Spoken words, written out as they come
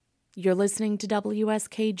You're listening to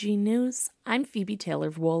WSKG News. I'm Phoebe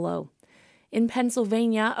Taylor-Vuolo. In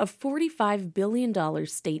Pennsylvania, a $45 billion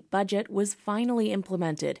state budget was finally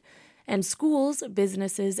implemented, and schools,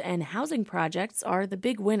 businesses, and housing projects are the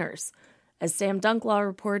big winners. As Sam Dunklaw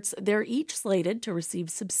reports, they're each slated to receive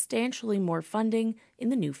substantially more funding in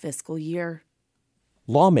the new fiscal year.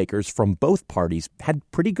 Lawmakers from both parties had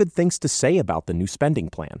pretty good things to say about the new spending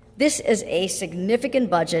plan. This is a significant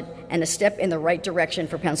budget and a step in the right direction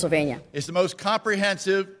for Pennsylvania. It's the most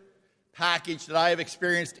comprehensive package that I have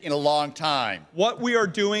experienced in a long time. What we are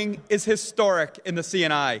doing is historic in the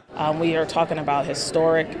CNI. We are talking about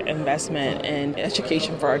historic investment in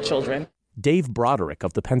education for our children. Dave Broderick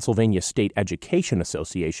of the Pennsylvania State Education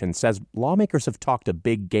Association says lawmakers have talked a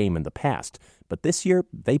big game in the past, but this year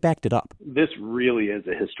they backed it up. This really is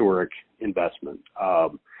a historic investment.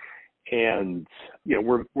 And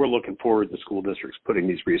we're looking forward to school districts putting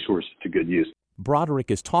these resources to good use. Broderick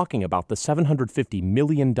is talking about the $750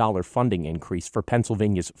 million funding increase for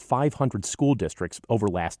Pennsylvania's 500 school districts over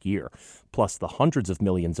last year, plus the hundreds of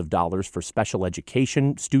millions of dollars for special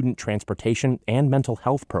education, student transportation, and mental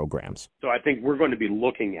health programs. So I think we're going to be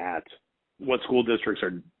looking at what school districts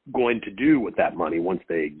are going to do with that money once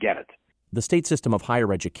they get it. The state system of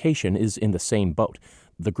higher education is in the same boat.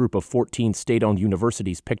 The group of 14 state-owned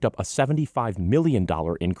universities picked up a $75 million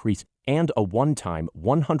increase and a one-time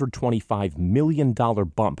 $125 million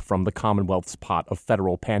bump from the Commonwealth's pot of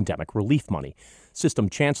federal pandemic relief money. System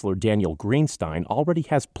Chancellor Daniel Greenstein already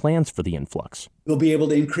has plans for the influx. We'll be able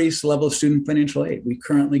to increase the level of student financial aid. We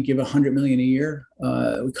currently give $100 million a year.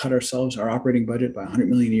 We cut our operating budget by $100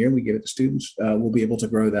 million a year. We give it to students. We'll be able to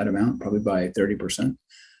grow that amount probably by 30%.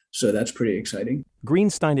 So that's pretty exciting.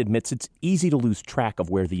 Greenstein admits it's easy to lose track of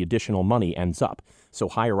where the additional money ends up, so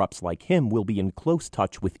higher-ups like him will be in close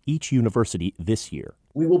touch with each university this year.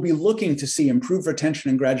 We will be looking to see improved retention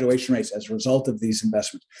and graduation rates as a result of these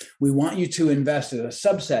investments. We want you to invest as a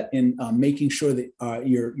subset in making sure that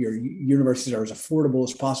your universities are as affordable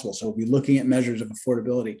as possible. So we'll be looking at measures of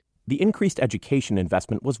affordability. The increased education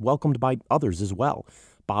investment was welcomed by others as well.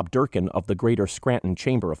 Bob Durkin of the Greater Scranton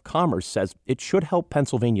Chamber of Commerce says it should help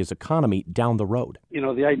Pennsylvania's economy down the road.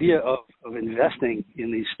 The idea of investing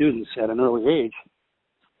in these students at an early age,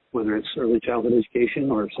 whether it's early childhood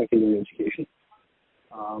education or secondary education,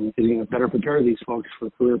 is going to better prepare these folks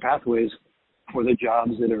for career pathways for the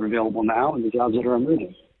jobs that are available now and the jobs that are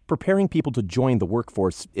emerging. Preparing people to join the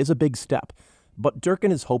workforce is a big step. But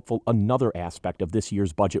Durkin is hopeful another aspect of this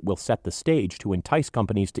year's budget will set the stage to entice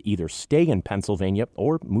companies to either stay in Pennsylvania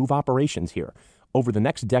or move operations here. Over the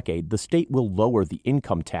next decade, the state will lower the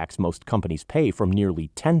income tax most companies pay from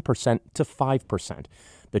nearly 10% to 5%.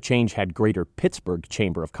 The change had Greater Pittsburgh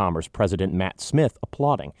Chamber of Commerce President Matt Smith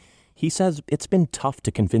applauding. He says it's been tough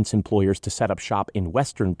to convince employers to set up shop in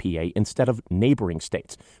Western PA instead of neighboring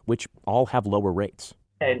states, which all have lower rates.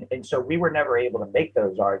 And so we were never able to make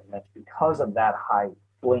those arguments because of that high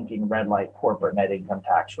blinking red light corporate net income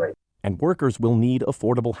tax rate. And workers will need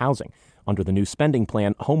affordable housing. Under the new spending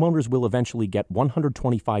plan, homeowners will eventually get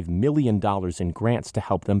 $125 million in grants to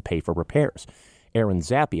help them pay for repairs. Aaron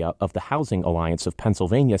Zappia of the Housing Alliance of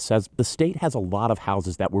Pennsylvania says the state has a lot of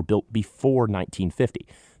houses that were built before 1950,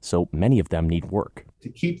 so many of them need work. To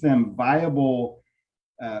keep them viable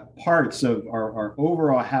parts of our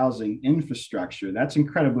overall housing infrastructure, that's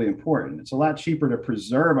incredibly important. It's a lot cheaper to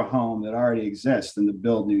preserve a home that already exists than to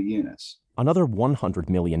build new units. Another $100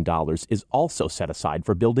 million is also set aside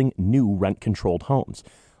for building new rent-controlled homes.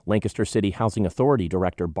 Lancaster City Housing Authority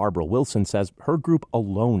Director Barbara Wilson says her group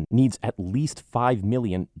alone needs at least $5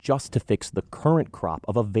 million just to fix the current crop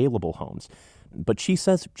of available homes. But she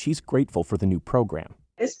says she's grateful for the new program.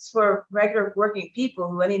 This is for regular working people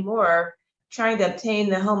who anymore trying to obtain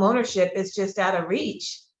the home ownership is just out of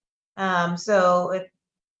reach. Whatever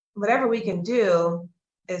we can do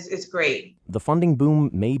is great. The funding boom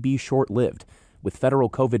may be short-lived. With federal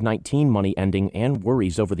COVID-19 money ending and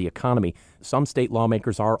worries over the economy, some state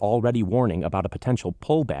lawmakers are already warning about a potential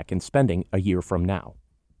pullback in spending a year from now.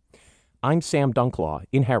 I'm Sam Dunklaw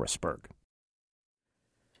in Harrisburg.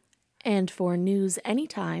 And for news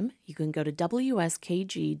anytime, you can go to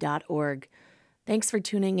WSKG.org. Thanks for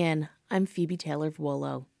tuning in. I'm Phoebe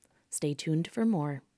Taylor-Vuolo. Stay tuned for more.